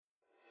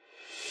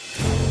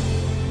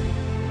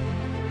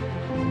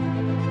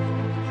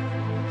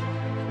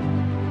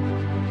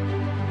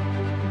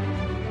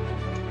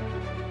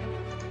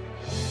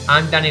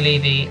I'm Danny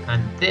Levy,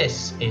 and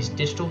this is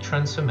Digital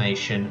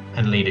Transformation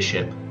and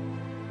Leadership.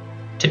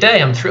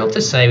 Today, I'm thrilled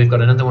to say we've got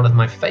another one of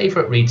my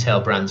favourite retail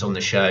brands on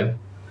the show,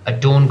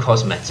 Adorn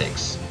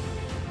Cosmetics.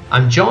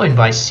 I'm joined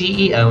by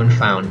CEO and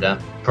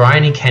founder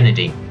Bryony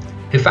Kennedy,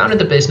 who founded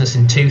the business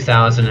in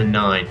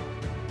 2009.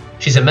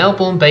 She's a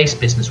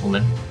Melbourne-based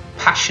businesswoman,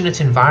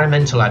 passionate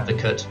environmental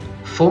advocate,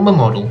 former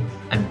model,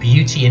 and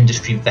beauty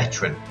industry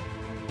veteran.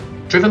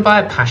 Driven by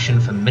a passion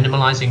for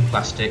minimalising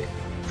plastic,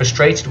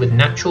 frustrated with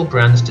natural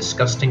brands'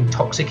 disgusting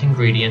toxic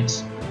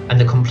ingredients, and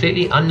the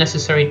completely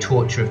unnecessary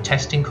torture of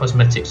testing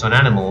cosmetics on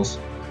animals,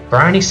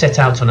 Bryony set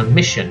out on a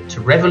mission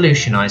to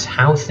revolutionise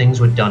how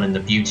things were done in the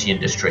beauty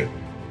industry.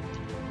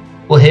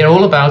 We'll hear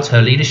all about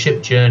her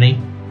leadership journey,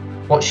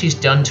 what she's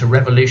done to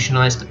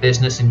revolutionise the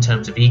business in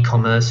terms of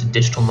e-commerce and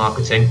digital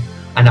marketing,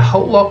 and a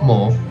whole lot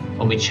more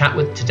when we chat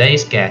with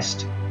today's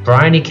guest,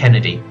 Bryony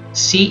Kennedy,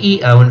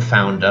 CEO and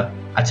founder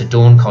at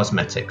Adorn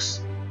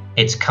Cosmetics.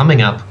 It's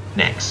coming up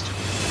next.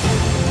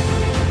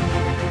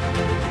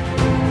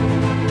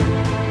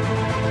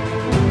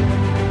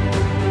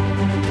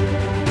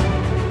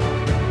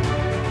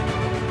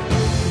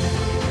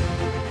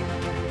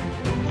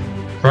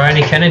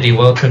 Bryony Kennedy,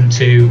 welcome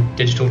to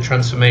Digital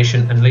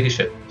Transformation and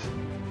Leadership.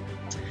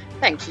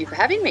 Thank you for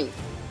having me.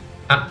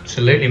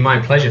 Absolutely, my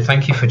pleasure.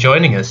 Thank you for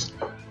joining us.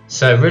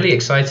 So really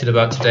excited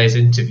about today's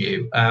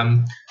interview.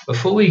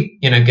 Before we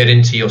get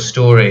into your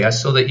story, I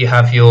saw that you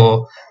have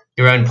your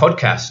own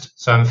podcast,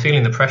 so I'm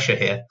feeling the pressure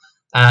here.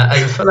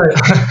 As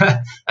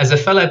a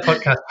fellow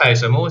podcast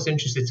host, I'm always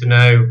interested to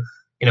know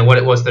what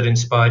it was that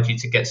inspired you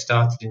to get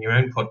started in your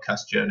own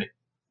podcast journey.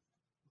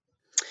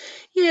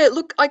 Yeah,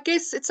 look, I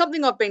guess it's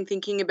something I've been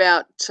thinking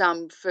about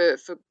for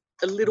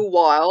a little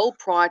while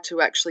prior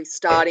to actually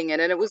starting it,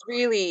 and it was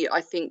really,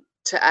 I think,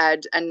 to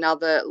add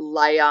another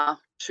layer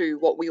to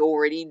what we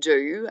already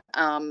do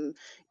in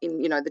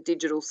the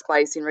digital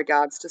space in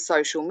regards to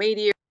social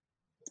media,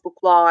 Facebook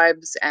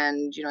Lives,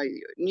 and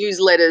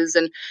newsletters,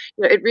 and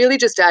it really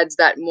just adds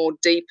that more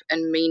deep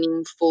and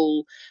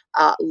meaningful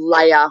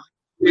layer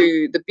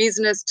to the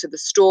business, to the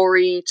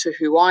story, to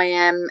who I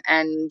am,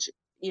 and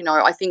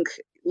I think,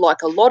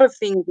 like a lot of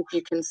things, if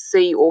you can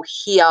see or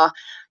hear,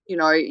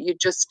 you're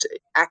just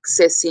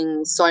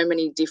accessing so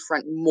many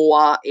different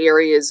more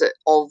areas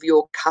of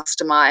your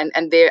customer,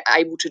 and they're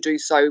able to do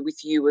so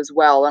with you as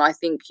well. And I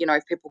think,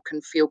 if people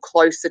can feel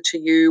closer to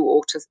you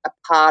or to a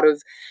part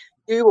of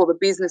you or the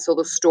business or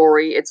the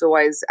story, it's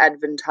always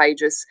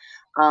advantageous.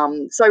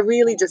 So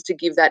really just to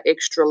give that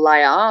extra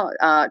layer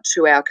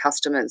to our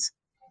customers.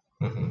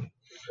 Mm-hmm.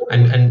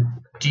 And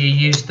do you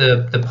use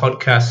the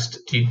podcast?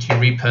 Do you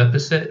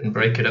repurpose it and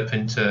break it up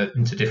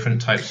into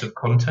different types of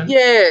content?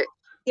 Yeah.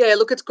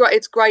 Look, it's great.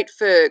 It's great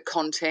for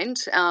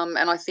content, and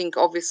I think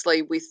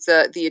obviously with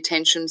the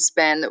attention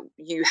span that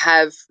you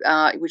have,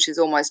 which is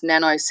almost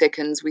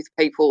nanoseconds with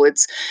people,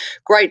 it's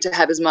great to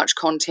have as much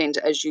content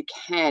as you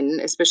can,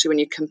 especially when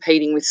you're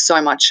competing with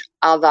so much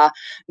other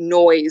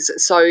noise.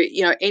 So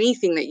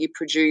anything that you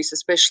produce,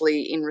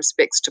 especially in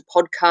respects to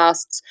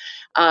podcasts,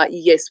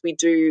 yes, we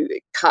do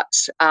cut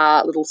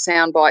little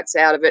sound bites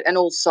out of it, and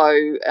also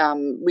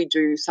we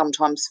do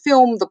sometimes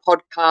film the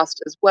podcast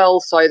as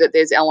well, so that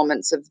there's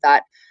elements of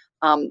that.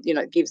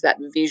 Gives that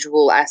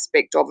visual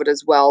aspect of it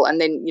as well. And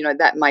then,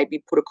 that may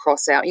be put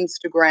across our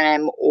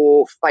Instagram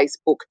or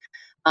Facebook.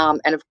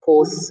 And of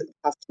course,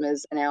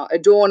 customers and our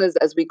adorners,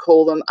 as we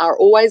call them, are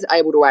always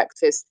able to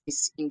access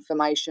this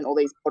information or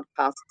these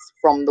podcasts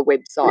from the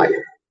website.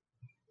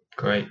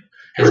 Great.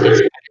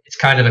 It's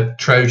kind of a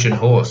Trojan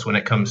horse when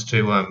it comes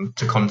to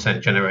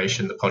content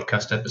generation, the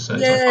podcast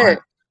episodes.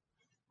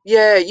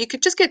 Yeah, you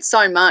could just get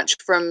so much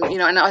from,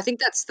 and I think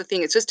that's the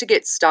thing. It's just to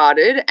get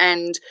started,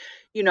 and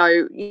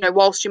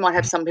whilst you might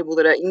have some people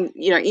that are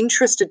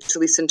interested to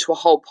listen to a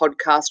whole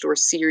podcast or a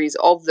series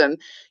of them,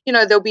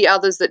 there'll be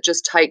others that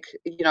just take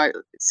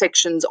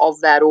sections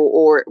of that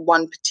or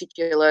one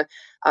particular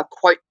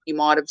quote you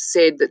might have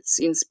said that's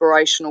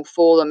inspirational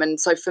for them. And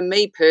so for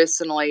me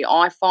personally,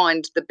 I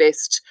find the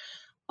best,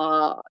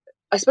 I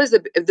suppose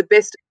the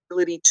best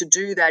ability to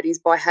do that is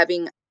by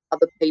having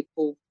other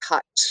people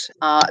cut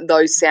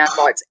those sound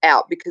bites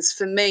out, because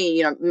for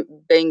me,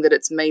 being that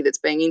it's me that's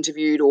being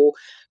interviewed, or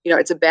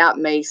it's about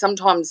me,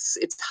 sometimes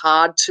it's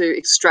hard to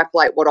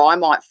extrapolate what I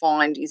might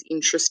find is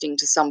interesting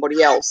to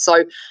somebody else.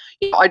 So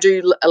I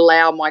do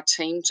allow my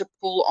team to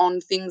pull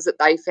on things that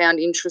they found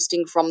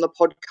interesting from the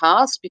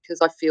podcast, because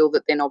I feel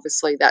that then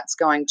obviously that's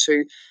going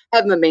to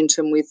have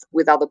momentum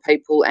with other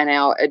people and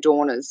our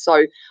adorners.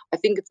 So I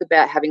think it's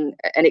about having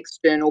an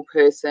external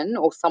person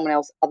or someone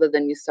else other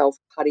than yourself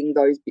cutting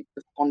those bits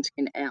of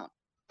content out.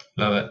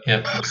 Love it.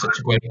 Yeah, that's such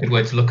a good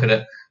way to look at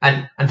it.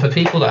 And for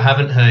people that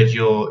haven't heard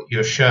your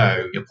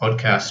show, your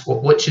podcast,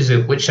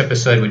 which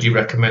episode would you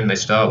recommend they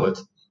start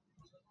with?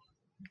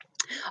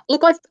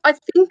 Look, I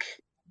think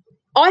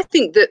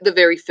that the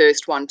very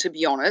first one, to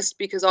be honest,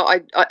 because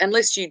I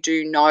unless you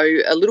do know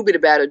a little bit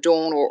about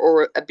Adorn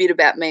or a bit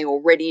about me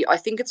already, I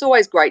think it's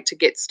always great to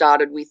get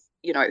started with,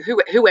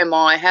 who am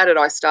I? How did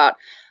I start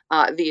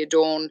the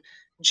Adorn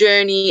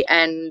journey,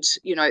 and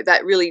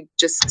that really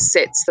just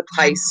sets the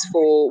pace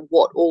for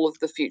what all of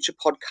the future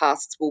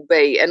podcasts will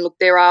be. And look,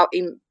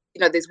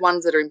 there's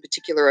ones that are in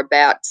particular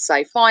about,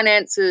 say,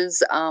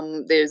 finances.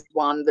 There's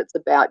one that's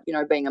about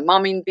being a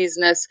mum in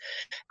business.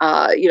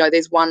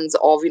 There's ones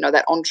of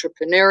that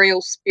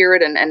entrepreneurial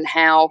spirit and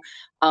how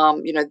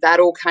that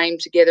all came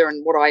together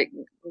and what I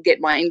get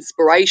my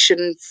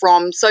inspiration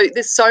from. So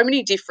there's so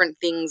many different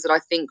things that I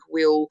think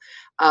will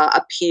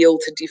appeal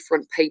to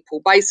different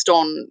people based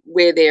on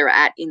where they're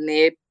at in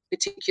their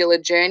particular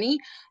journey.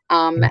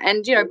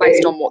 And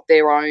based on what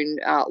their own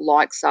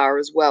likes are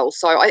as well.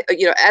 So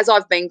as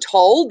I've been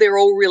told, they're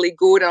all really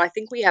good, and I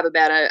think we have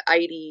about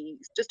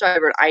just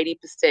over an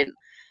 80%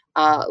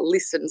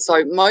 listen.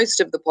 So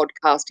most of the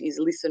podcast is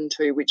listened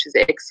to, which is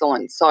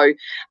excellent. So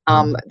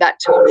that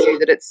tells you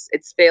that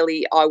it's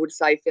fairly, I would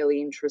say, fairly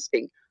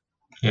interesting.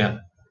 Yeah.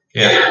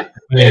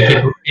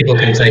 People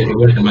can take it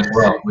with them as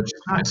well, which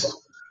is nice.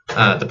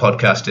 The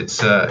podcast,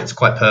 it's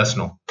quite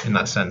personal in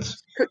that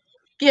sense.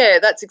 Yeah,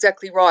 that's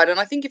exactly right. And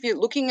I think if you're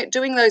looking at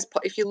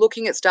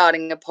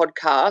starting a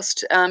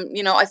podcast,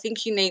 I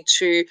think you need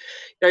to,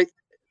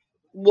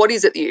 what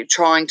is it that you're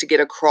trying to get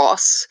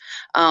across,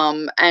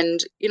 and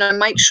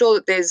make sure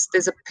that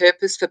there's a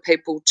purpose for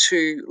people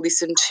to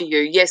listen to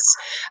you. Yes,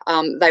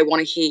 they want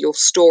to hear your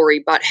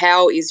story, but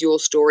how is your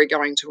story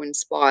going to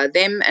inspire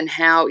them, and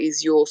how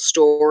is your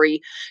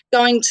story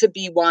going to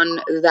be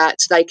one that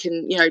they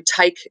can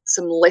take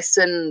some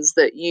lessons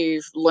that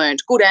you've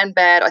learned, good and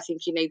bad. I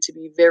think you need to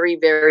be very,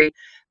 very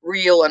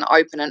real and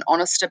open and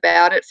honest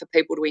about it for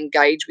people to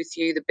engage with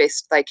you the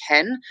best they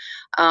can,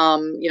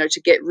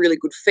 to get really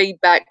good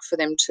feedback, for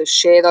them to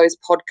share those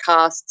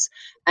podcasts,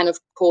 and of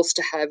course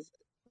to have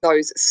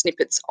those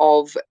snippets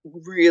of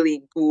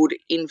really good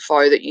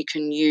info that you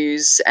can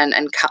use and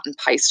cut and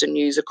paste and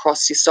use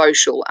across your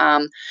social.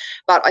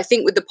 But I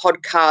think with the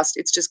podcast,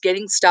 it's just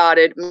getting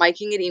started,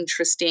 making it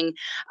interesting.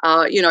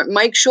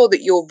 Make sure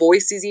that your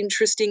voice is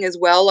interesting as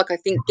well. Like, I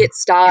think get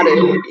started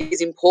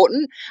is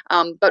important,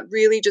 but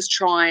really just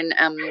try and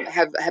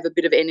have a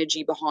bit of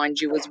energy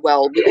behind you as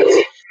well,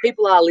 because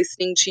people are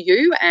listening to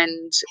you,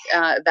 and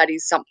that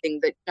is something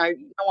that no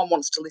one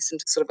wants to listen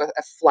to sort of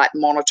a flat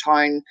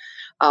monotone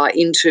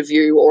interview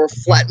or a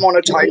flat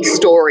monotone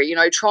story.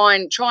 Try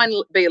and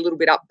be a little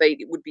bit upbeat.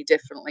 It would be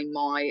definitely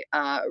my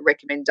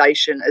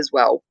recommendation as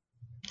well.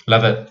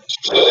 Love it.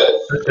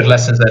 Good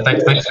lessons there.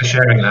 Thanks for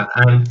sharing that.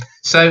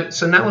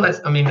 So now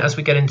as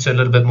we get into a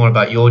little bit more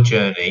about your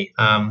journey,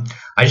 I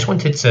just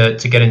wanted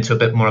to get into a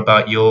bit more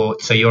about your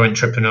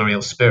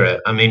entrepreneurial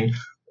spirit. I mean,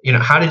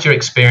 how did your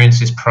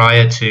experiences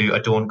prior to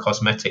Adorn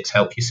Cosmetics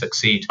help you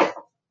succeed?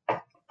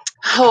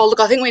 Oh, look,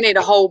 I think we need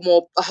a whole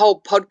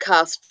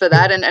podcast for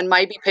that, and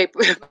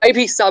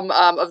maybe some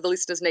of the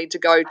listeners need to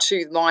go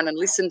to mine and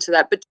listen to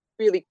that. But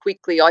really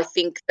quickly, I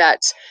think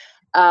that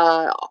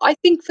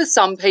for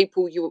some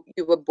people you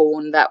were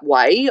born that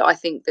way. I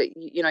think that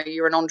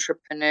you're an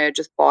entrepreneur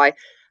just by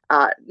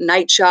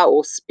nature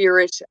or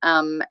spirit,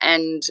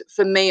 and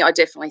for me, I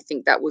definitely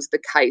think that was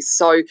the case.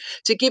 So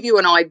to give you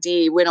an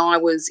idea, when I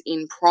was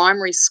in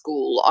primary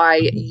school,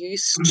 I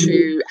used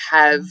to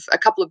have a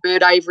couple of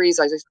bird aviaries.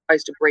 I was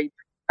supposed to breed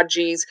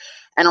budgies,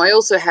 and I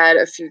also had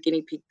a few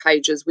guinea pig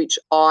cages, which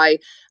I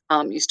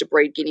used to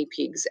breed guinea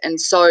pigs.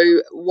 And so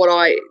what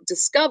I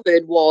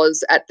discovered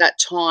was, at that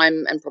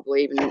time, and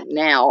probably even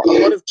now, a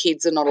lot of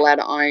kids are not allowed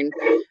to own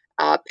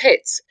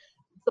pets.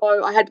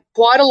 So I had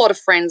quite a lot of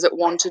friends that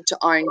wanted to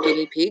own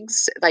guinea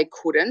pigs. They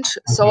couldn't.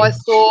 So I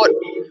thought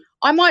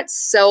I might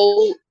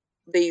sell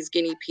these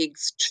guinea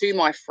pigs to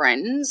my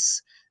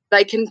friends.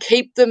 They can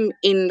keep them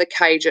in the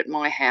cage at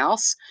my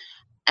house,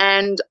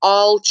 and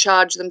I'll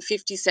charge them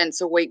 50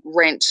 cents a week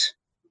rent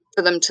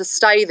for them to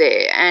stay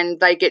there, and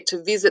they get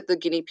to visit the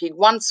guinea pig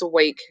once a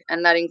week,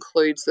 and that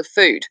includes the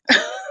food.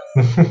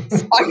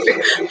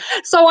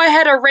 So I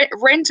had a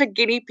rent a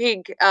guinea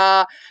pig,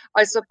 I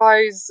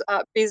suppose,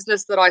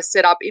 business that I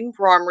set up in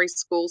primary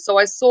school. So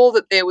I saw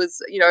that there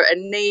was, a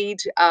need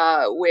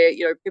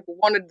where,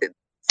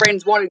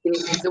 friends wanted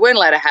guinea pigs. They weren't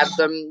allowed to have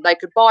them. They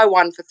could buy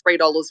one for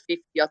 $3.50.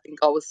 I think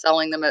I was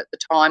selling them at the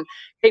time,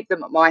 keep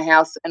them at my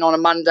house, and on a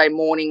Monday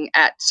morning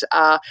at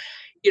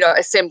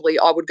assembly,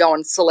 I would go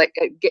and collect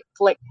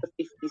the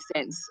 50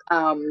 cents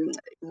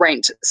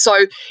rent.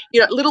 So,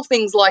 little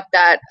things like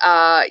that,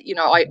 I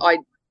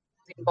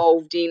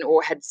involved in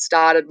or had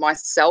started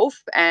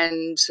myself.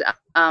 And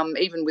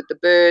even with the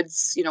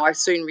birds, I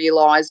soon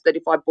realised that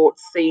if I bought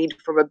seed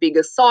from a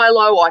bigger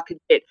silo, I could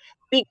get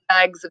big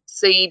bags of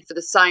seed for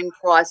the same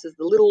price as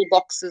the little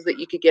boxes that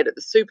you could get at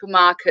the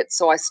supermarket.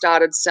 So I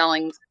started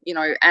selling,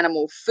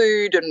 animal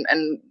food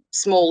and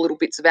small little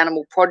bits of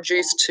animal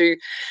produce to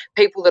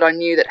people that I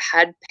knew that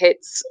had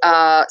pets.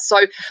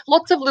 So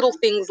lots of little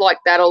things like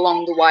that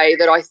along the way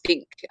that I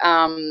think,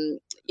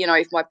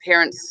 if my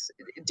parents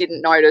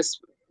didn't notice,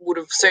 would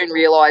have soon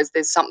realised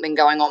there's something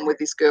going on with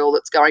this girl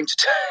that's going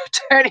to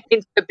turn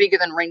into bigger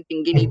than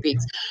renting guinea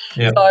pigs.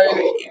 Yeah.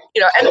 So,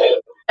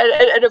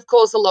 and of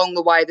course, along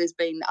the way, there's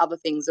been other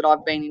things that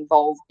I've been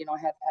involved in. I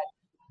have had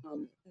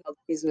another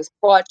business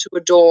prior to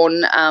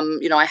Adorn.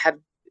 I have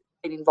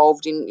been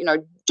involved in,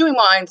 doing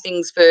my own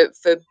things for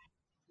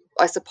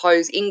I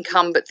suppose,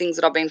 income, but things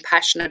that I've been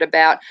passionate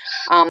about.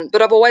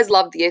 But I've always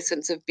loved the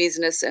essence of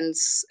business and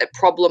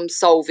problem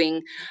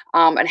solving,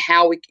 and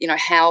how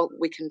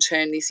we can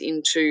turn this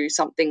into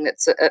something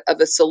that's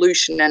of a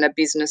solution and a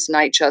business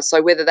nature.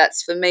 So whether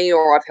that's for me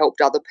or I've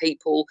helped other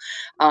people,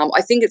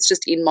 I think it's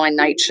just in my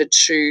nature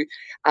to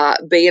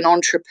be an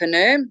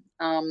entrepreneur.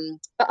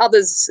 For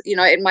others,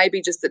 it may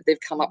be just that they've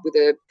come up with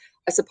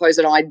I suppose,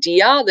 an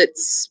idea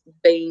that's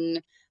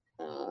been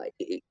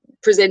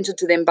presented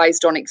to them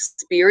based on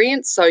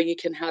experience, so you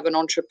can have an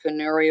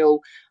entrepreneurial,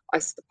 I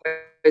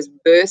suppose,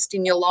 burst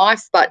in your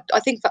life. But I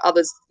think for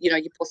others, you're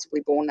possibly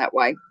born that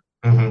way.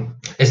 Mm-hmm.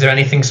 Is there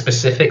anything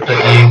specific that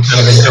you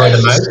kind of enjoy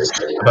the most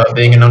about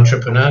being an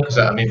entrepreneur?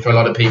 Because for a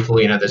lot of people,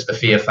 there's the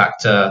fear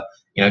factor,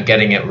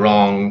 getting it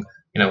wrong.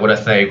 What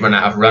if they run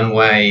out of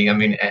runway?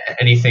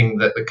 Anything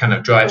that kind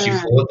of drives you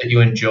forward that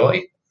you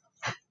enjoy?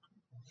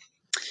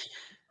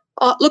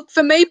 Look,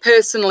 for me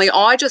personally,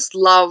 I just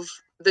love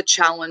the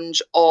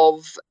challenge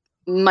of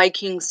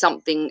making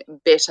something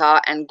better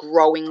and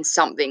growing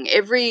something.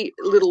 Every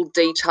little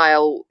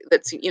detail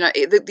that's,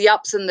 the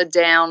ups and the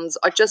downs,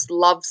 I just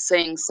love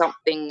seeing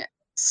something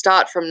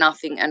start from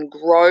nothing and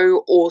grow,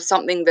 or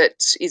something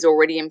that is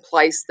already in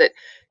place that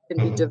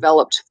can be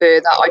developed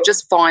further. I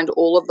just find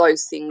all of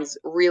those things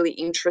really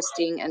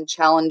interesting and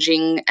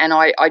challenging, and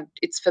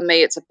it's, for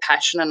me, it's a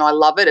passion and I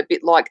love it. A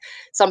bit like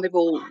some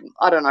people,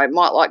 I don't know,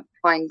 might like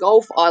playing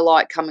golf. I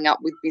like coming up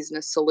with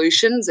business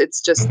solutions.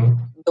 It's just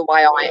the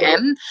way I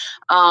am.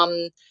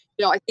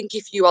 I think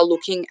if you are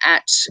looking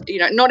at,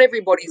 not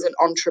everybody's an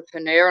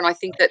entrepreneur, and I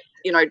think that,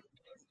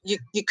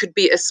 you could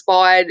be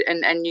aspired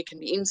and you can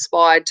be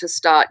inspired to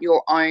start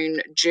your own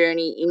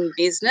journey in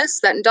business.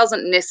 That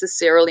doesn't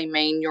necessarily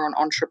mean you're an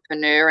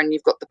entrepreneur and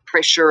you've got the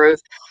pressure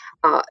of,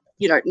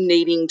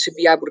 needing to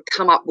be able to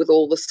come up with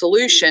all the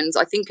solutions.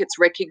 I think it's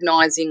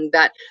recognizing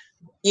that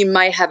you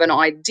may have an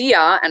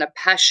idea and a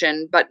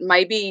passion, but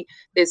maybe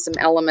there's some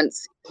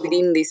elements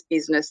within this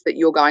business that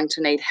you're going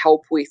to need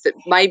help with that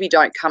maybe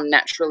don't come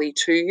naturally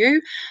to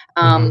you.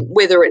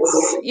 Whether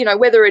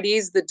it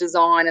is the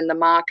design and the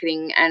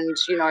marketing and,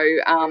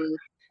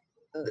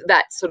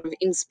 that sort of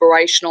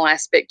inspirational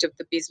aspect of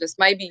the business.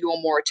 Maybe you're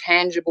more a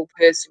tangible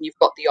person. You've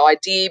got the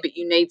idea, but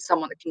you need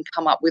someone that can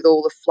come up with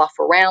all the fluff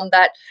around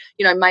that.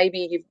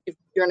 Maybe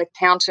you're an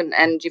accountant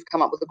and you've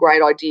come up with a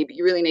great idea, but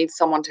you really need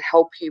someone to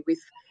help you with,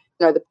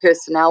 the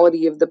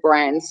personality of the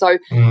brand. So,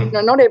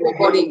 not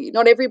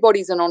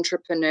everybody's an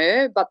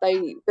entrepreneur, but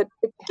people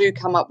do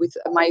come up with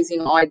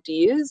amazing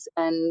ideas.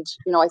 And,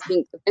 I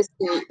think the best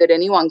thing that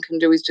anyone can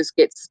do is just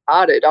get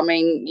started.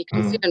 You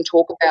can sit and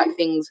talk about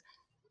things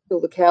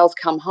till the cows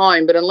come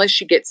home, but unless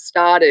you get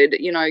started,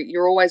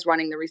 you're always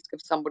running the risk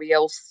of somebody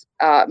else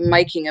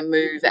making a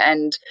move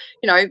and,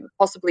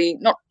 possibly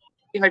not,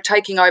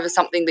 taking over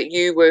something that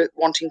you were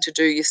wanting to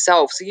do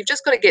yourself. So you've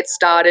just got to get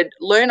started.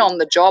 Learn on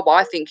the job,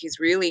 I think,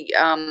 is really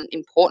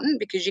important,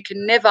 because you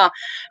can never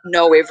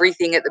know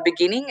everything at the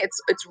beginning.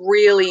 It's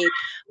really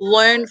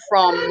learn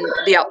from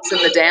the ups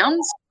and the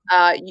downs.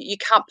 You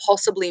can't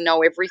possibly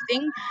know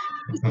everything.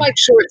 Just make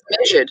sure it's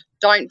measured.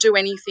 Don't do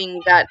anything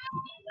that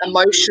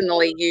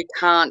emotionally you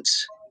can't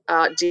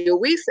deal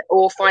with,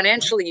 or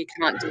financially you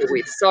can't deal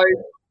with. So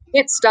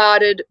get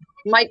started,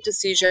 make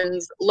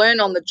decisions, learn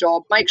on the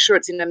job, make sure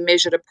it's in a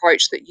measured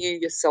approach that you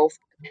yourself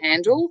can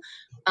handle,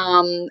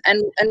 and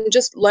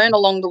just learn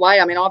along the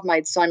way. I've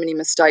made so many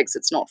mistakes,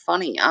 it's not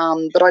funny,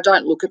 but I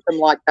don't look at them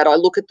like that. I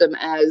look at them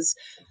as,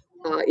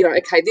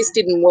 okay, this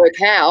didn't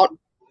work out.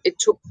 It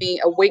took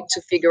me a week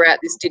to figure out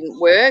this didn't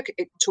work.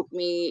 It took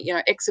me,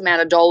 X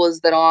amount of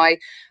dollars that I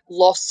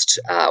lost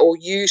or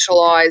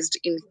utilised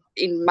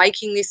in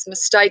making this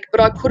mistake.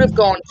 But I could have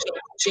gone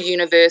to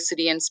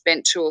university and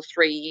spent 2 or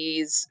 3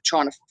 years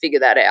trying to figure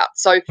that out.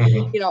 So,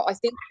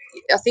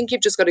 I think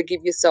you've just got to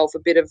give yourself a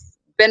bit of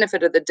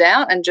benefit of the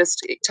doubt and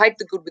just take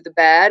the good with the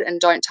bad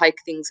and don't take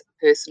things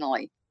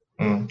personally.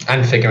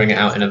 And figuring it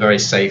out in a very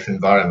safe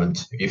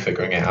environment. You're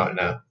figuring it out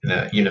in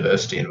a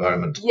university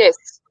environment. Yes.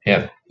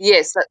 Yeah.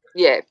 Yes.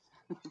 Yeah.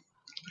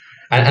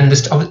 And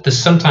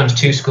there's sometimes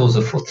two schools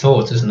of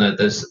thought, isn't there?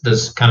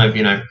 There's kind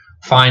of,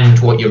 find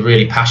what you're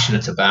really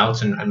passionate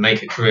about and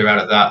make a career out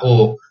of that,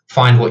 or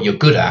find what you're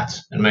good at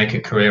and make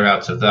a career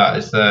out of that.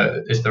 Is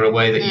there a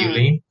way that you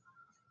lean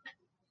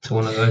to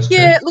one of those two?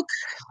 Yeah. Look,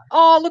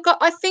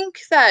 I think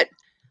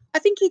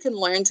you can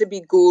learn to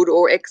be good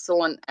or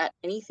excellent at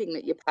anything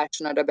that you're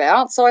passionate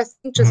about. So I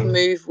think just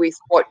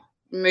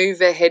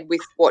move ahead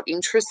with what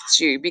interests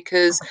you,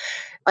 because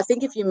I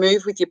think if you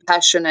move with your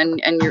passion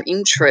and your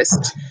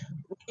interest,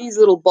 these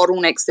little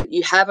bottlenecks that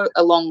you have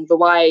along the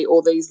way,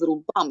 or these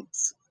little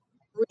bumps,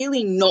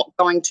 really not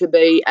going to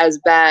be as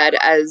bad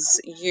as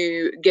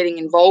you getting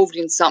involved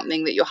in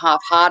something that you're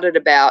half-hearted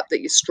about,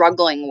 that you're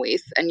struggling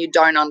with and you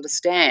don't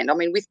understand.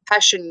 With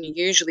passion, you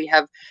usually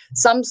have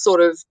some sort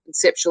of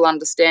conceptual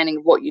understanding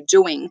of what you're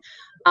doing.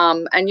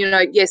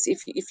 Yes,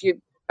 if you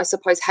I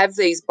suppose, have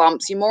these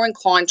bumps, you're more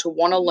inclined to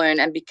want to learn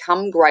and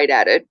become great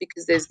at it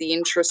because there's the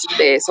interest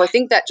there. So I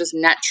think that just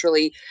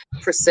naturally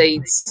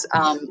precedes,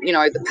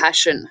 the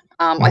passion.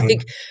 I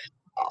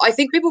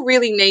think people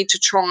really need to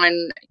try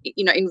and,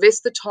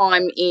 invest the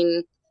time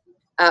in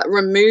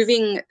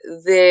removing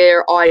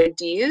their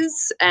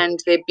ideas and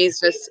their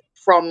business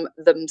from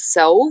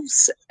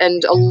themselves.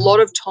 And a lot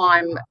of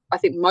time, I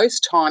think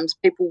most times,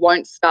 people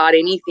won't start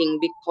anything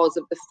because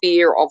of the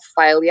fear of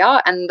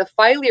failure. And the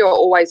failure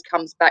always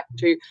comes back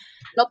to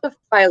not the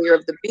failure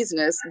of the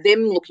business,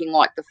 them looking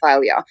like the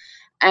failure.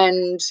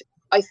 And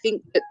I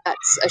think that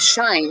that's a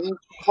shame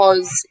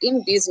because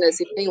in business,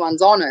 if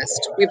anyone's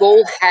honest, we've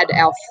all had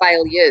our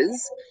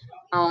failures.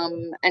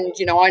 And,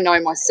 I know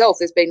myself,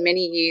 there's been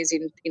many years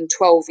in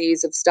 12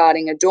 years of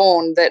starting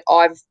Adorn that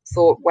I've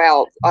thought,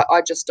 wow,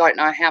 I just don't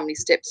know how many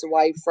steps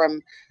away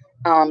from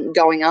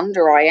going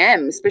under I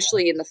am,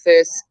 especially in the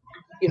first,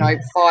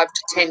 5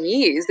 to 10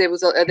 years. There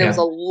was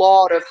a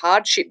lot of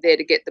hardship there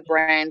to get the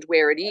brand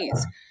where it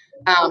is.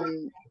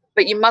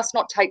 But you must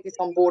not take this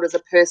on board as a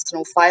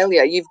personal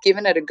failure. You've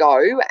given it a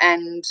go,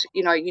 and,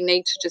 you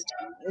need to just,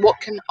 what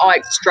can I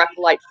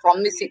extrapolate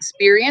from this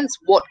experience?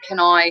 What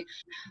can I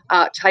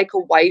take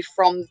away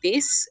from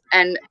this?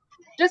 And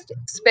just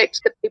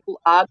expect that people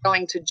are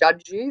going to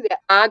judge you. They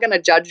are going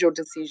to judge your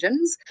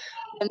decisions,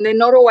 and they're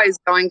not always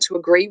going to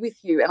agree with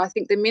you. And I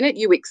think the minute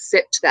you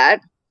accept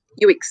that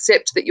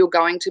you're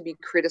going to be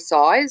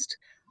criticised.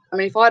 I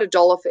mean, if I had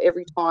 $1 for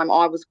every time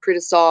I was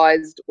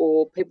criticised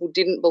or people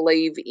didn't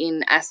believe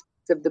in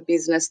aspects of the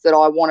business that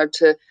I wanted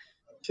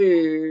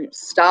to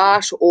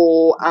start,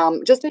 or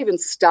just even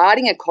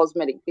starting a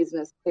cosmetic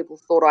business, people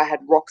thought I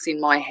had rocks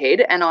in my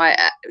head. And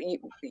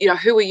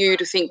who are you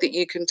to think that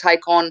you can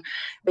take on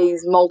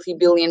these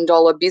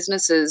multi-billion-dollar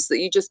businesses that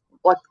you just,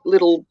 like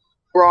little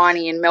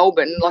Bryony in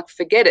Melbourne, like,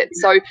 forget it.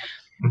 So,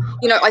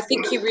 I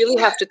think you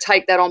really have to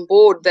take that on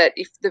board, that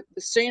if the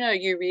sooner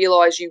you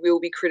realise you will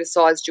be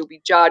criticised, you'll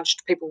be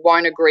judged, people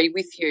won't agree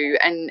with you,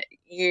 and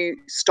you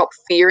stop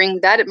fearing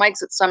that, it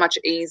makes it so much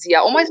easier.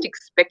 Almost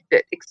expect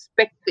it.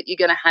 Expect that you're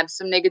going to have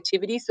some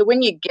negativity. So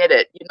when you get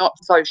it, you're not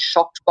so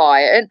shocked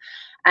by it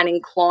and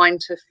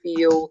inclined to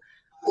feel,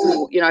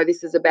 oh,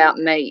 this is about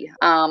me.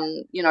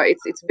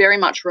 It's very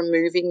much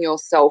removing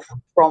yourself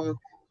from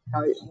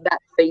that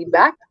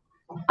feedback.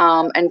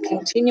 And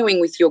continuing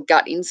with your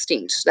gut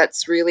instinct.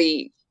 That's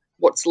really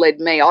what's led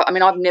me. I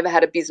mean, I've never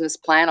had a business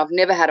plan. I've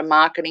never had a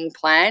marketing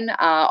plan.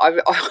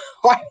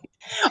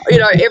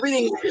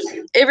 Everything.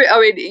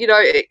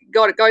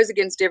 God, it goes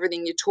against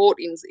everything you're taught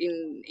in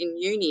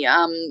uni.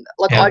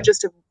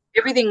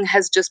 Everything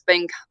has just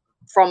been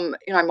from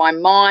my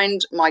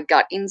mind, my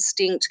gut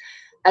instinct.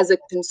 As a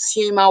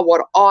consumer,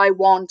 what I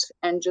want,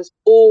 and just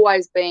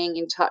always being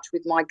in touch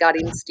with my gut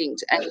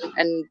instinct,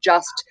 and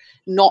just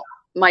not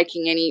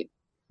making any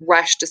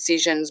rash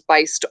decisions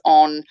based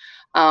on,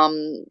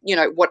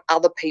 what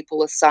other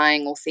people are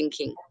saying or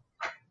thinking.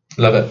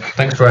 Love it.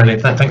 Thanks, Bryony.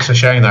 Thanks for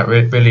sharing that.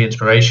 Really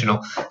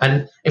inspirational.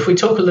 And if we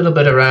talk a little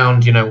bit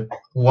around,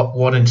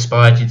 what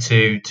inspired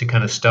you to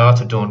kind of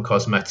start Adorn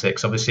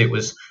Cosmetics? Obviously,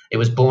 it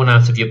was born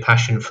out of your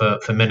passion for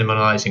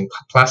minimalizing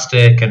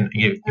plastic and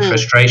your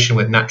frustration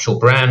with natural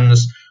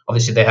brands.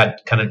 Obviously, they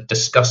had kind of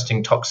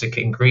disgusting, toxic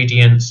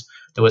ingredients.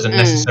 There was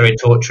unnecessary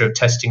torture of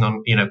testing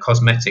on,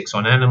 cosmetics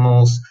on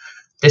animals.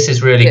 This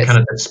is really kind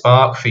of the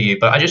spark for you.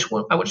 But I just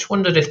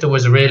wondered if there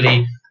was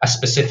really a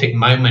specific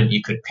moment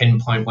you could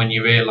pinpoint when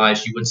you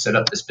realised you would set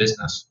up this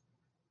business.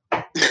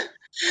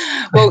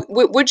 Well,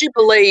 would you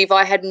believe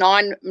I had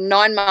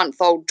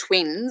 9-month-old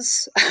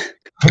twins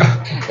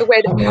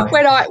when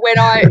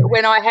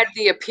I had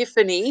the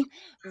epiphany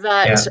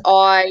that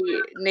I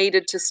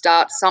needed to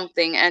start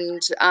something, and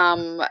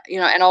and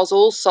I was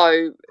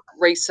also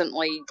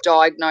recently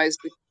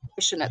diagnosed with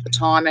depression at the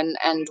time,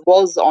 and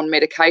was on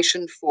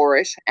medication for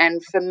it.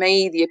 And for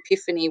me, the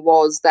epiphany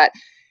was that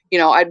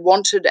I'd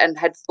wanted and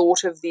had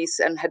thought of this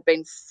and had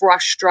been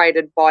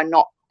frustrated by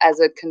not, as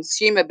a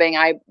consumer, being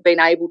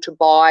able to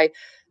buy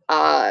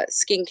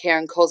skincare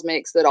and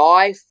cosmetics that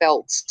I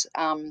felt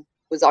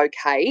was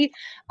okay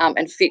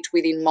and fit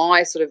within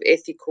my sort of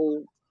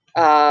ethical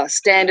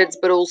standards,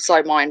 but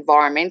also my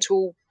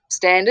environmental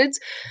standards.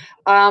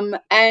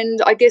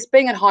 And I guess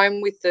being at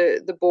home with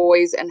the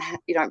boys and,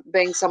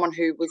 being someone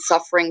who was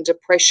suffering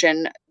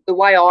depression, the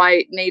way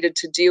I needed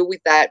to deal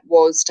with that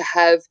was to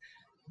have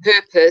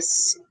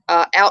purpose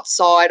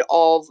outside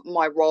of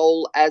my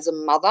role as a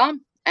mother.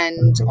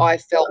 And I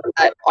felt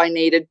that I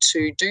needed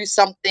to do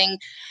something.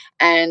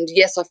 And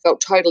yes, I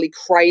felt totally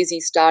crazy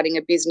starting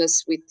a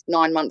business with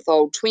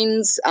 9-month-old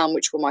twins,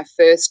 which were my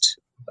first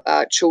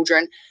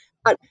children.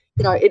 But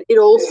it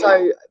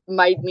also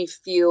made me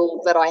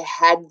feel that I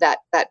had that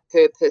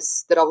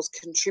purpose, that I was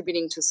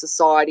contributing to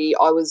society.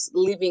 I was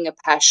living a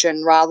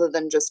passion rather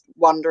than just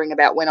wondering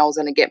about when I was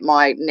going to get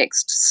my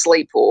next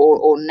sleep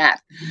or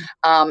nap,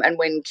 and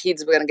when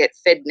kids were going to get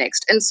fed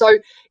next. And so,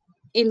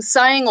 in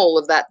saying all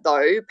of that,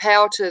 though,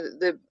 power to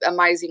the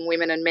amazing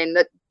women and men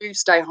that do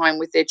stay home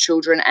with their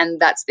children and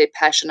that's their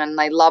passion and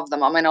they love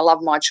them. I mean, I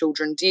love my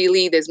children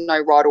dearly. There's no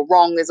right or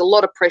wrong. There's a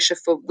lot of pressure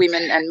for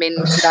women and men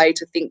today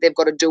to think they've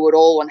got to do it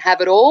all and have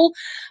it all.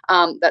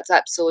 That's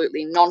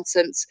absolutely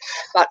nonsense.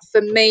 But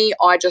for me,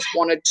 I just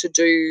wanted to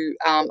do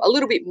a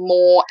little bit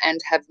more and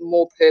have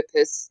more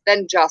purpose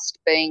than just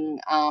being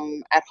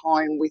at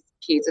home with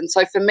kids. And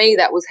so for me,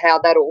 that was how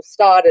that all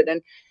started.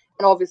 And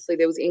obviously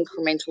there was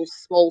incremental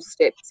small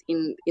steps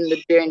in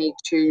the journey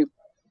to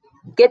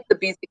get the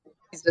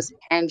business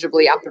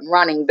tangibly up and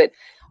running. But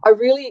I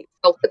really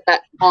felt at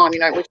that time,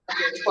 which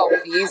was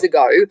 12 years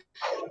ago,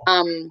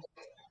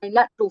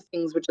 natural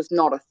things were just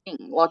not a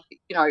thing. Like,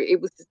 I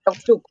was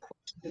still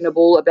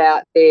questionable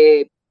about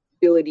their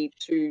ability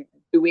to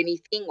do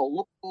anything or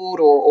look good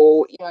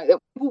or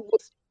people were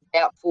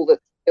doubtful that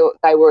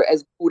they were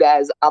as good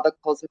as other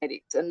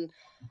cosmetics. And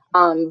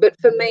but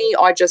for me,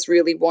 I just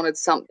really wanted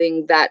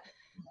something that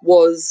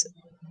was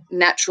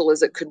natural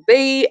as it could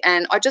be,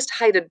 and I just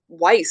hated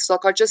waste.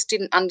 Like, I just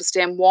didn't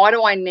understand, why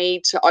do I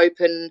need to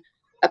open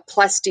a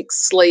plastic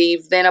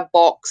sleeve, then a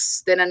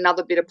box, then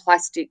another bit of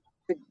plastic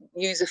to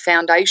use a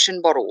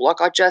foundation bottle? Like,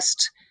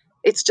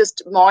 it's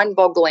just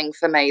mind-boggling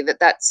for me that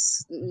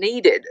that's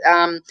needed.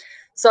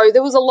 So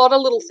there was a lot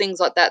of little things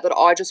like that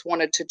I just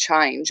wanted to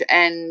change,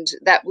 and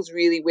that was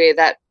really where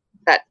that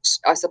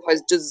I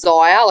suppose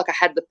desire, like I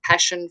had the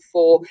passion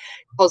for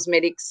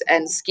cosmetics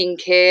and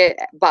skincare,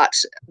 but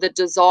the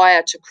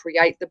desire to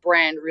create the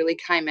brand really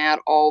came out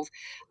of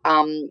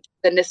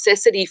the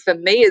necessity for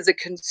me as a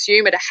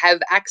consumer to have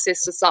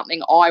access to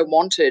something I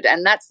wanted.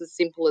 And that's as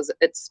simple as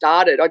it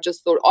started. I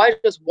just thought, I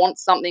just want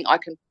something I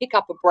can pick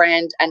up a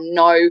brand and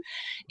know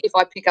if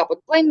I pick up a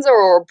cleanser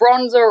or a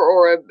bronzer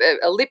or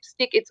a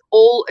lipstick, it's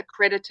all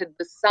accredited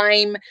the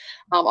same.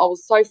 I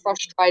was so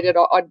frustrated.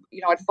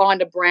 I'd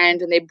find a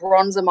brand and their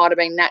bronzer might have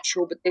been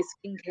natural, but their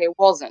skincare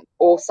wasn't,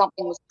 or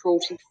something was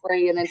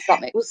cruelty-free and then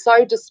something. It was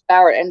so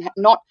disparate, and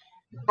not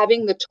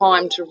having the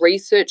time to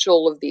research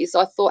all of this,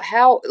 I thought,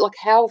 how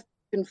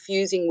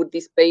confusing would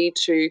this be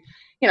to,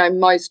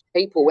 most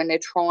people when they're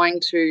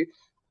trying to,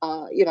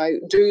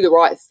 do the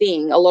right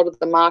thing. A lot of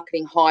the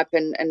marketing hype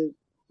and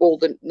all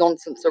the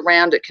nonsense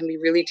around it can be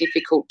really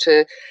difficult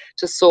to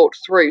sort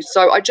through.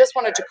 So I just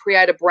wanted to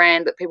create a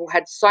brand that people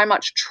had so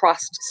much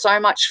trust, so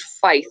much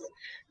faith,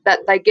 that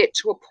they get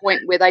to a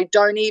point where they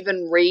don't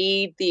even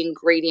read the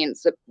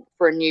ingredients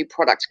for a new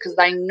product, because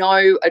they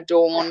know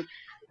Adorn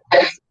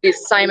has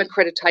this same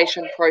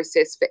accreditation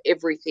process for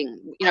everything.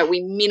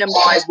 We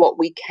minimise what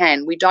we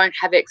can. We don't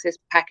have excess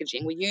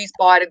packaging. We use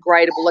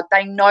biodegradable. Like,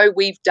 they know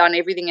we've done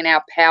everything in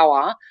our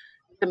power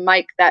to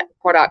make that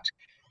product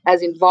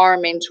as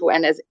environmental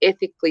and as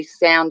ethically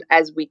sound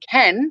as we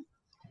can,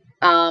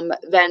 than,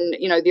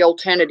 the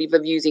alternative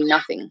of using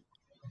nothing.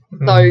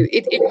 So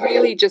it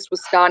really just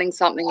was starting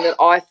something that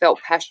I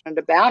felt passionate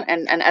about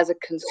and as a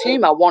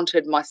consumer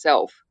wanted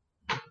myself.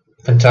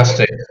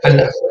 Fantastic. And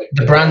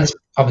the brand's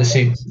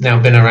obviously now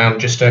been around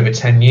just over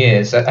 10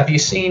 years. Have you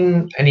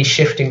seen any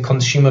shift in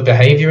consumer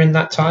behavior in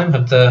that time?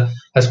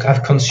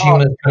 Have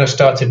consumers kind of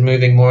started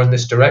moving more in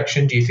this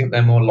direction? Do you think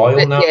they're more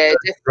loyal now? Yeah,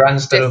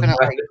 brands that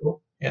definitely. are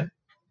ethical?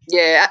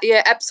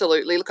 Yeah,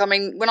 absolutely. Look, I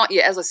mean,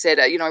 as I said,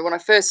 when I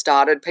first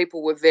started,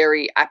 people were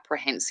very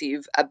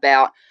apprehensive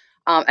about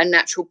a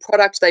natural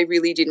product. They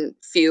really didn't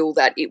feel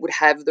that it would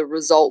have the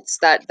results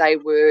that they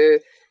were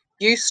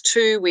used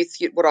to with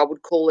what I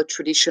would call a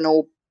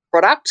traditional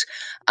product.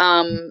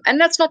 And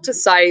that's not to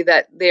say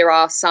that there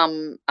are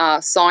some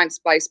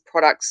science-based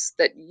products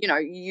that,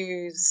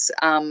 use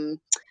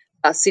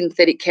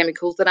synthetic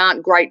chemicals that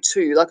aren't great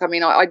too. Like, I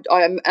mean,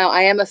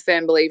 I am a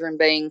firm believer in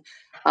being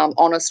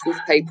honest with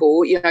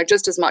people,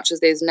 just as much as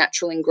there's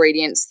natural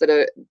ingredients that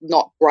are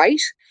not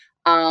great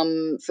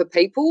for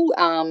people.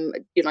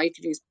 You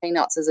could use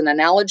peanuts as an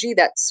analogy.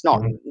 That's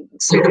not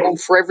suitable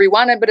for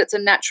everyone, but it's a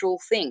natural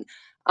thing.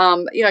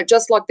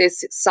 Just like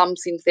there's some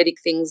synthetic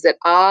things that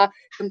are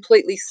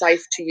completely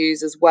safe to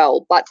use as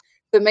well. But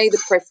for me,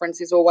 the preference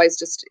is always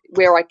just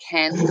where I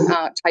can,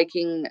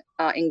 taking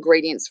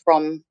ingredients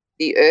from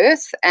the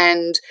earth,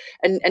 and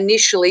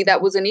initially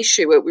that was an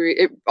issue.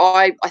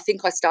 I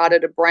think I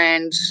started a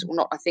brand, well,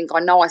 not I think, I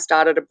know I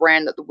started a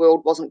brand that the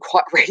world wasn't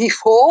quite ready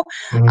for.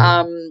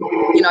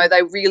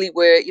 They really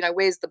were,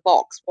 where's the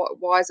box?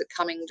 Why is it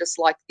coming just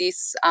like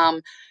this?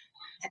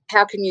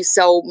 How can you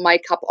sell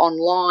makeup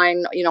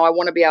online? I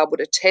want to be able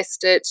to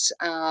test it.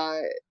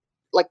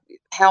 Like,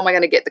 how am I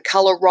going to get the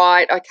color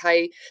right?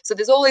 Okay, so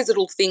there's all these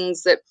little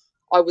things that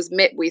I was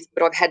met with,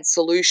 but I've had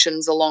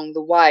solutions along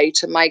the way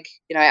to make,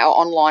 our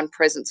online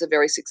presence a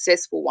very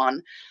successful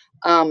one.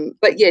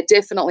 But yeah,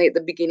 definitely at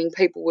the beginning,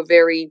 people were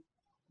very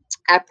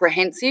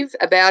apprehensive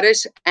about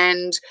it.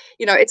 And,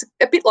 it's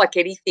a bit like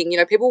anything,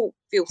 people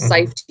feel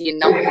safety in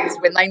numbers.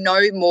 When they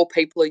know more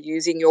people are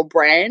using your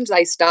brand,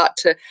 they start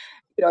to,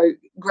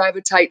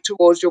 gravitate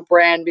towards your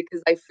brand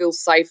because they feel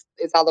safe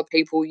as other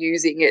people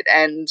using it.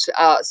 And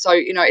so,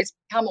 it's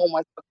become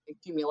almost like an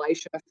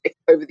accumulation effect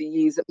over the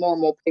years that more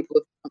and more people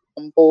have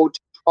come on board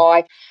to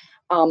try.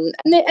 And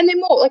they're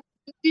more like,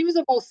 consumers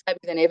are more savvy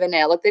than ever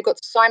now. Like, they've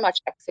got so much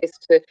access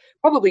to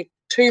probably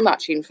too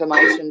much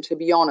information, to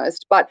be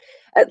honest, but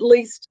at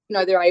least, you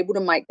know, they're able to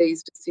make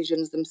these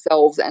decisions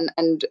themselves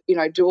and you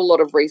know, do a lot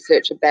of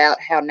research about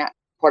how natural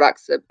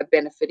products are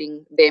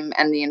benefiting them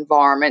and the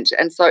environment.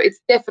 And so it's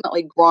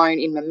definitely grown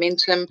in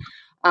momentum.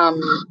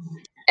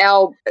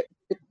 Our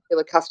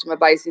particular customer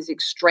base is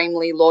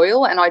extremely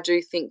loyal, and I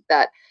do think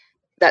that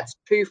that's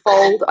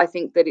twofold. I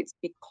think that it's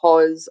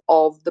because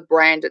of the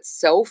brand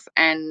itself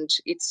and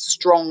its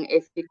strong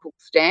ethical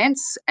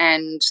stance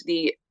and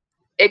the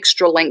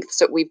extra lengths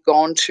that we've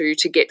gone to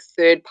get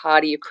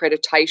third-party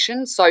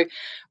accreditation. So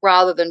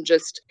rather than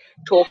just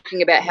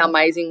talking about how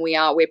amazing we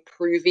are, we're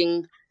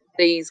proving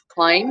these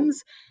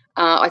claims.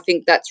 I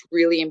think that's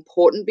really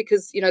important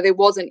because, you know, there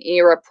was an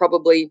era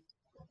probably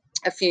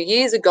a few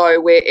years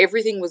ago where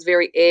everything was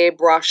very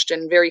airbrushed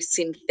and very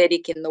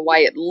synthetic in the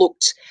way it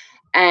looked.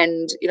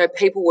 And, you know,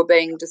 people were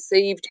being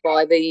deceived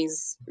by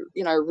these,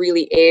 you know,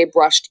 really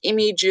airbrushed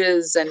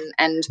images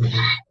and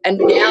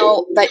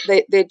now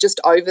they're just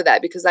over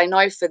that because they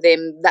know for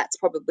them that's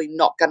probably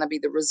not going to be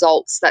the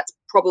results. That's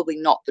probably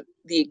not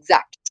the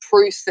exact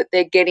truth that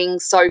they're getting.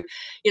 So,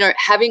 you know,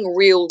 having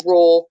real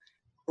raw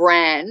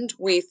brand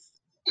with,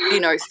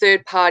 you know,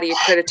 third-party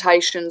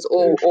accreditations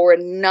or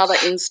another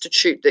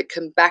institute that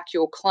can back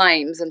your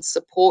claims and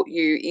support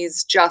you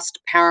is just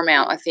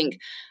paramount, I think,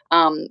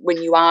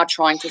 when you are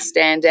trying to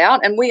stand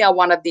out. And we are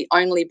one of the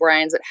only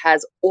brands that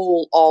has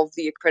all of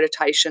the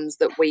accreditations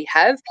that we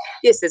have.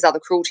 Yes, there's other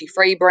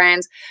cruelty-free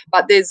brands,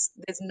 but there's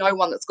no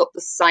one that's got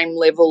the same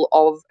level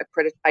of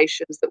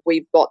accreditations that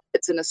we've got.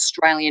 It's an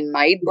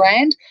Australian-made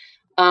brand.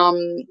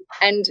 And,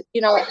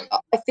 you know,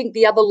 I think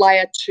the other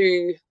layer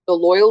to the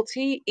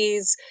loyalty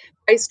is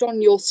based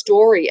on your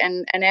story.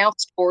 And our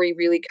story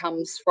really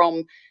comes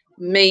from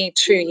me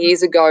 2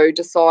 years ago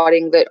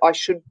deciding that I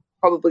should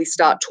probably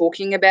start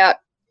talking about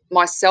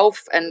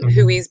myself and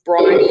who is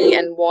Bryony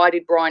and why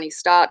did Bryony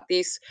start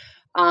this.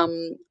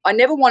 I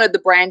never wanted the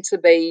brand to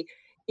be,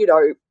 you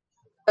know,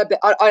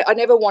 I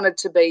never wanted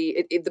to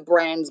be the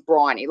brand's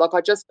Bryony. Like,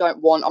 I just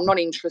don't want, I'm not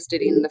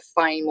interested in the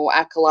fame or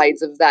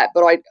accolades of that.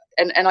 But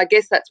I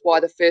guess that's why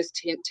the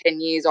first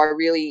 10 years I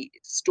really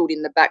stood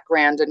in the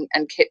background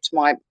and kept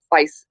my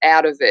face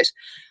out of it,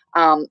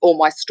 or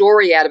my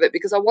story out of it,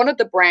 because I wanted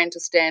the brand to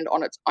stand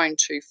on its own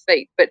 2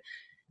 feet. But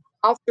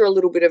after a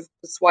little bit of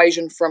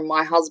persuasion from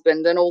my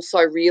husband and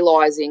also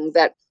realising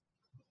that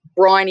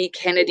Bryony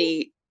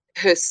Kennedy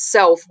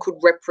herself could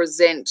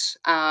represent,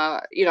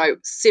 you know,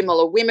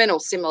 similar women or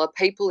similar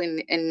people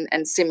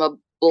and similar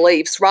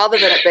beliefs, rather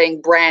than it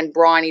being brand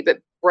Bryony, but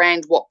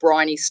brand what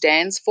Bryony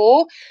stands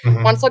for.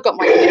 Once I got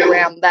my head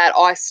around that,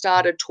 I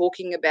started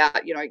talking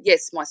about, you know,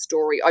 yes, my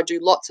story. I do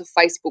lots of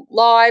Facebook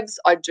Lives.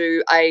 I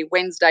do a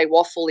Wednesday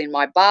waffle in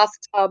my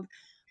bathtub.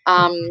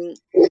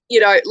 You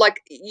know, like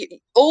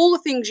all the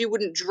things you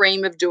wouldn't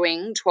dream of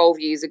doing 12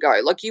 years ago.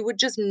 Like, you would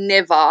just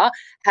never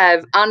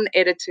have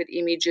unedited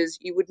images.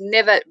 You would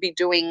never be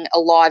doing a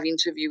live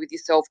interview with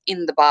yourself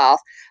in the bath.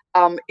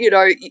 You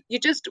know, you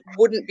just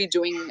wouldn't be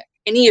doing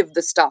any of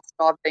the stuff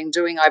that I've been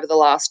doing over the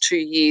last 2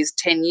 years,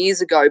 10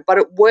 years ago. But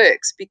it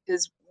works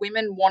because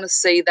women want to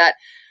see that.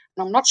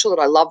 And I'm not sure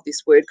that I love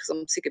this word because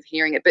I'm sick of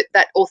hearing it, but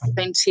that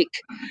authentic,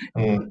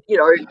 you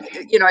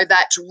know,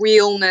 that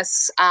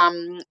realness,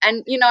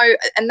 and, you know,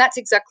 and that's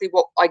exactly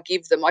what I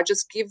give them. I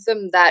just give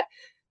them that,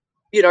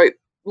 you know,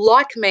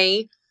 like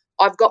me,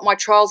 I've got my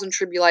trials and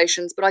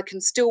tribulations, but I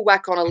can still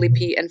whack on a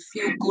lippy and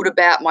feel good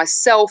about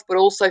myself, but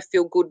also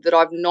feel good that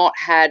I've not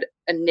had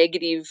a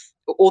negative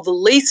or the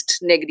least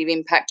negative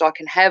impact I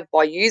can have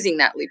by using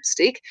that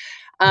lipstick.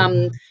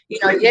 You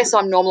know, yes,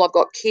 I'm normal. I've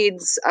got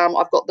kids.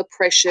 I've got the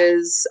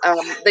pressures.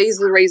 These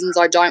are the reasons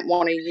I don't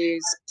want to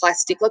use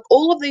plastic. Like,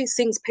 all of these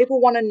things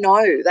people want to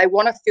know. They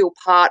want to feel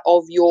part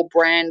of your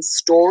brand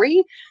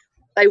story.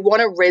 They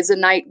want to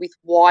resonate with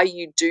why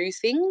you do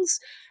things.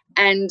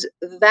 And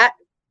that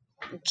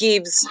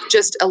gives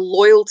just a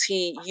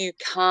loyalty you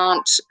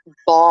can't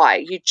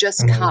buy. You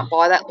just can't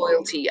buy that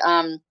loyalty.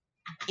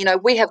 You know,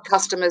 we have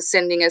customers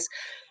sending us,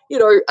 you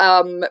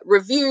know,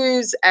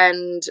 reviews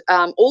and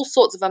all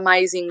sorts of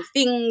amazing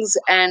things,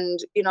 and,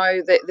 you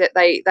know, that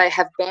they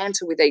have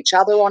banter with each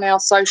other on our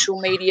social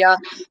media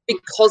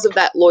because of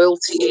that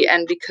loyalty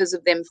and because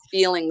of them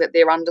feeling that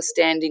they're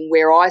understanding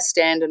where I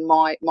stand and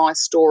my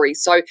story.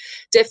 So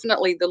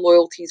definitely the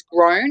loyalty's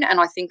grown, and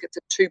I think it's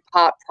a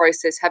 2-part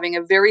process, having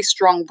a very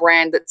strong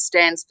brand that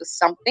stands for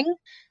something,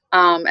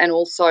 and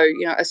also,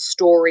 you know, a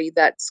story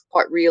that's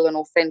quite real and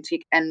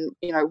authentic, and,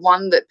 you know,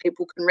 one that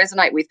people can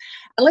resonate with.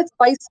 And let's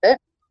face it,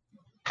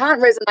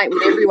 can't resonate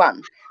with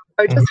everyone.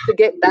 So just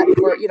forget that,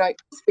 you know,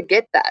 just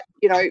forget that.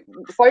 You know,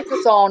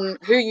 focus on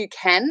who you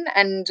can,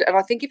 and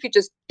I think if you're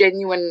just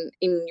genuine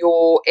in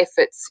your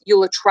efforts,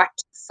 you'll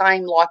attract the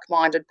same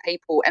like-minded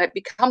people, and it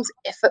becomes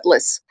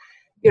effortless.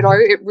 You know,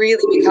 it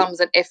really becomes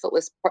an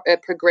effortless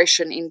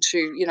progression into,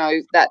 you know,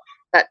 that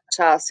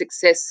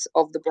success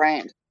of the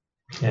brand.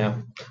 Yeah,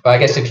 but I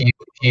guess if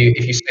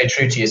you stay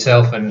true to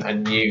yourself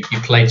and you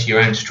play to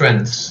your own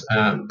strengths,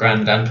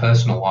 brand and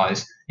personal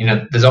wise,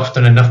 there's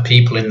often enough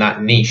people in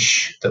that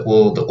niche that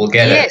will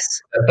get yes,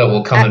 it, that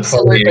will come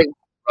absolutely. and follow you,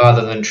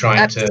 rather than trying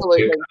to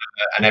Absolutely. do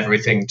an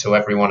everything to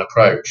everyone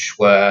approach,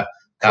 where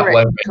that Correct,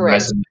 won't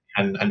correct.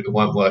 resonate and it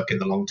won't work in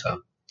the long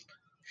term.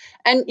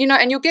 And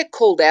and you'll get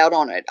called out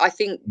on it. I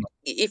think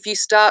if you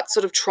start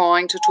sort of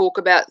trying to talk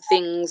about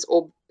things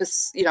or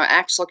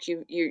act like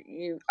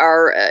you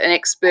are an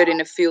expert in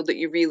a field that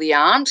you really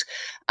aren't,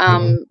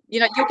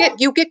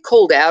 you'll get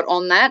called out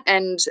on that,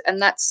 and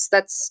that's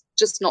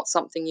just not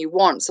something you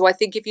want. So I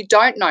think if you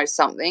don't know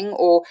something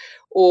or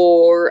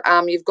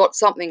you've got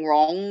something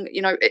wrong,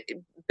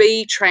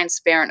 be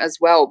transparent as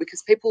well,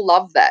 because people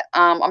love that.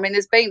 I mean,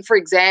 there's been, for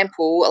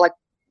example, like,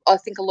 I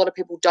think a lot of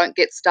people don't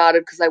get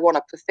started because they want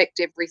to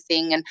perfect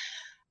everything, and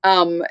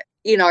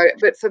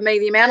but for me,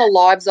 the amount of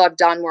lives I've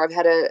done where I've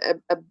had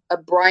a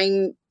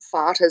brain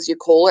fart, as you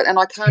call it, and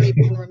I can't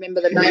even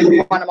remember the name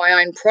of one of my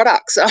own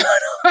products. So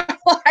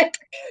like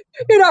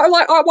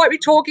I might be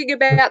talking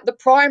about the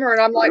primer,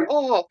 and I'm like,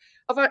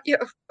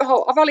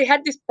 I've only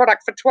had this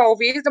product for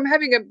 12 years. I'm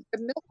having a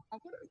milk.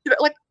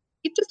 Like,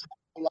 it just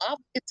laugh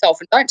at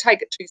yourself and don't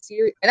take it too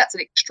serious. And that's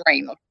an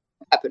extreme.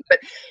 Happen, but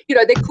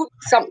there could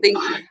be something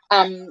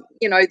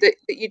that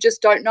you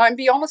just don't know, and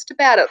be honest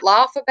about it,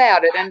 laugh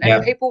about it, and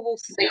people will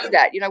see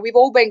that. We've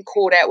all been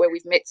caught out where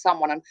we've met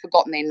someone and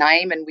forgotten their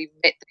name, and we've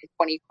met them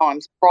 20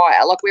 times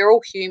prior. Like, we're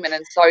all human,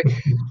 and so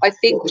I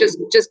think just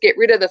get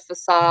rid of the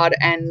facade,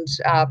 and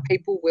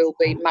people will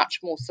be much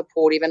more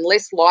supportive and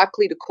less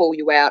likely to call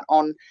you out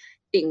on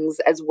things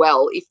as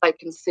well if they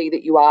can see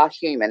that you are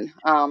human.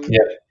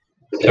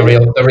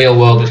 The real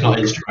world is not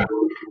Instagram.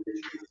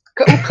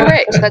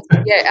 Correct. That's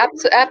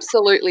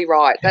absolutely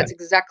right. That's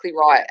exactly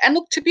right. And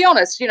look, to be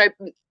honest,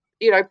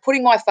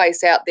 putting my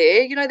face out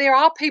there, there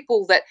are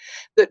people that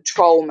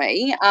troll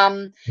me. I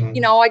mean,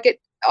 if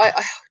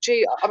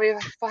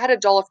I had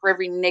 $1 for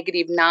every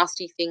negative,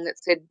 nasty thing that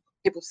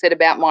people said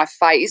about my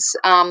face,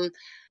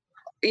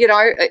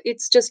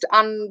 it's just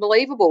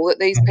unbelievable that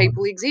these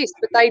people exist,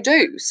 but they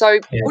do. So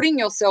putting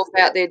yourself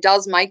out there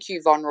does make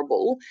you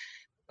vulnerable.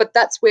 But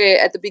that's where,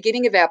 at the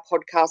beginning of our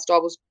podcast, I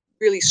was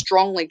really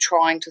strongly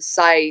trying to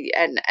say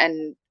and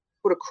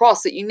put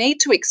across that you need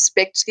to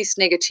expect this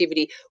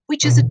negativity,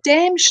 which is a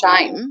damn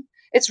shame.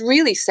 It's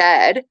really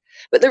sad,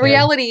 but the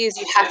reality is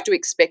you have to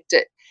expect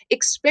it.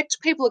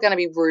 Expect people are going to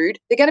be rude.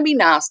 They're going to be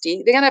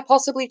nasty. They're going to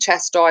possibly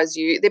chastise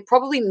you. They're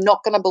probably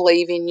not going to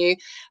believe in you,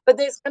 but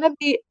there's going to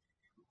be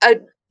a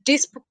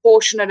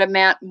disproportionate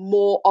amount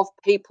more of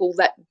people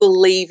that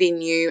believe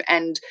in you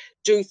and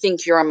do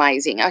think you're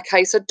amazing.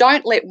 Okay, so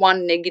don't let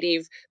one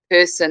negative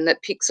person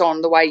that picks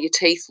on the way your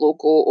teeth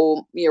look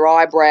or your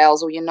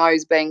eyebrows or your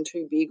nose being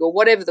too big or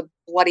whatever the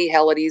bloody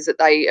hell it is that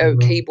they are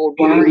keyboard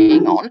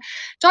worrying on,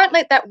 don't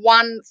let that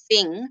one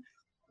thing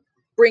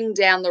bring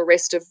down the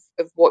rest of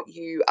what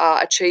you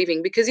are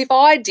achieving. Because if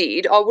I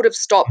did, I would have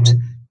stopped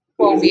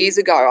 12 years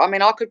ago. I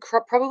mean, I could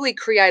probably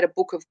create a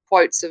book of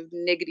quotes of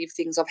negative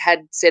things I've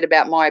had said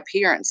about my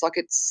appearance. Like,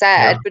 it's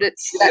sad, but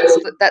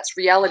that's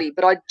reality.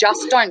 But I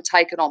just don't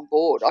take it on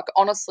board. Like,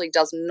 honestly,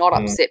 does not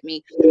upset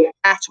me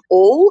at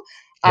all.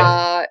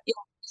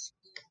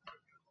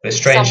 It's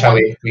strange how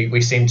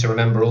we seem to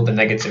remember all the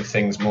negative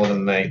things more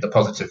than the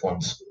positive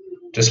ones,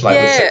 just like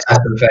with success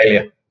and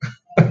failure.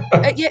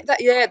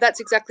 That's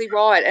exactly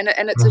right,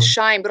 and it's a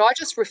shame, but I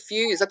just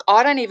refuse. Like,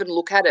 I don't even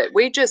look at it.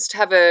 We just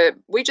have a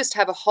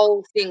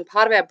whole thing.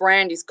 Part of our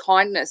brand is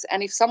kindness,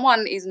 and if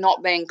someone is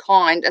not being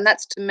kind, and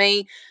that's to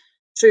me,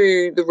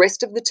 to the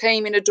rest of the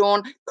team in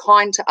Adorn,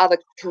 kind to other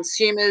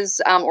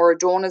consumers or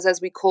Adorners as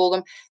we call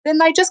them, then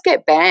they just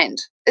get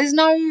banned. There's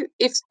no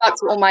ifs,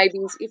 buts, or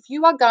maybes. If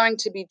you are going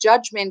to be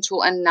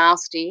judgmental and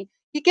nasty,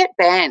 you get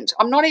banned.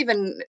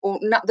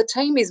 The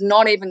team is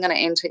not even going to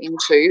enter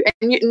into,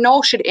 and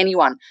nor should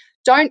anyone.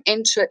 Don't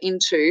enter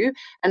into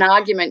an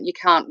argument you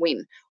can't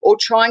win, or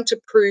trying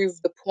to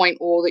prove the point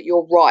or that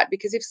you're right.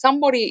 Because if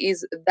somebody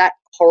is that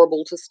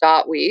horrible to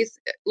start with,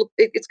 look,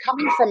 it's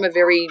coming from a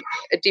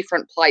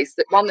different place,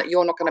 one that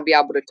you're not going to be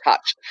able to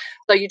touch.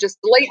 So you just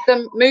delete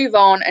them, move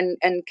on,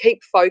 and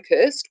keep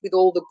focused with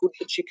all the good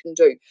that you can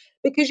do.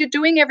 Because you're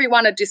doing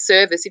everyone a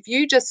disservice. If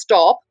you just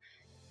stop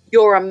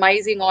your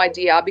amazing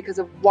idea because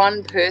of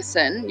one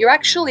person, you're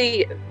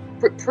actually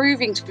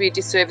proving to be a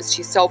disservice to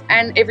yourself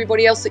and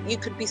everybody else that you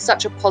could be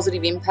such a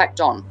positive impact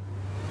on.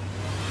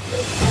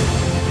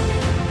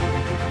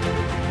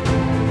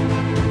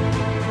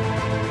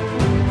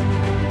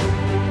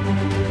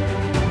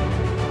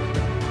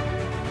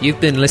 You've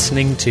been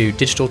listening to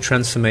Digital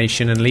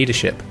Transformation and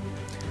Leadership.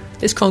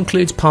 This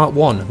concludes part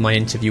 1 of my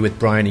interview with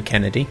Bryony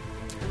Kennedy.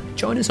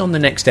 Join us on the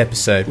next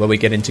episode where we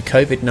get into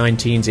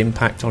COVID-19's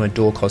impact on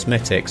Adore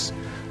Cosmetics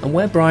and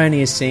where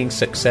Bryony is seeing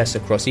success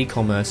across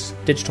e-commerce,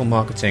 digital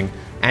marketing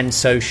and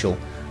social,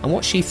 and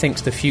what she thinks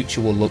the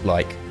future will look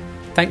like.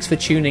 Thanks for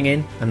tuning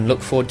in, and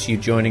look forward to you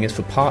joining us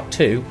for part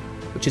 2,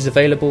 which is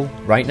available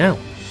right now.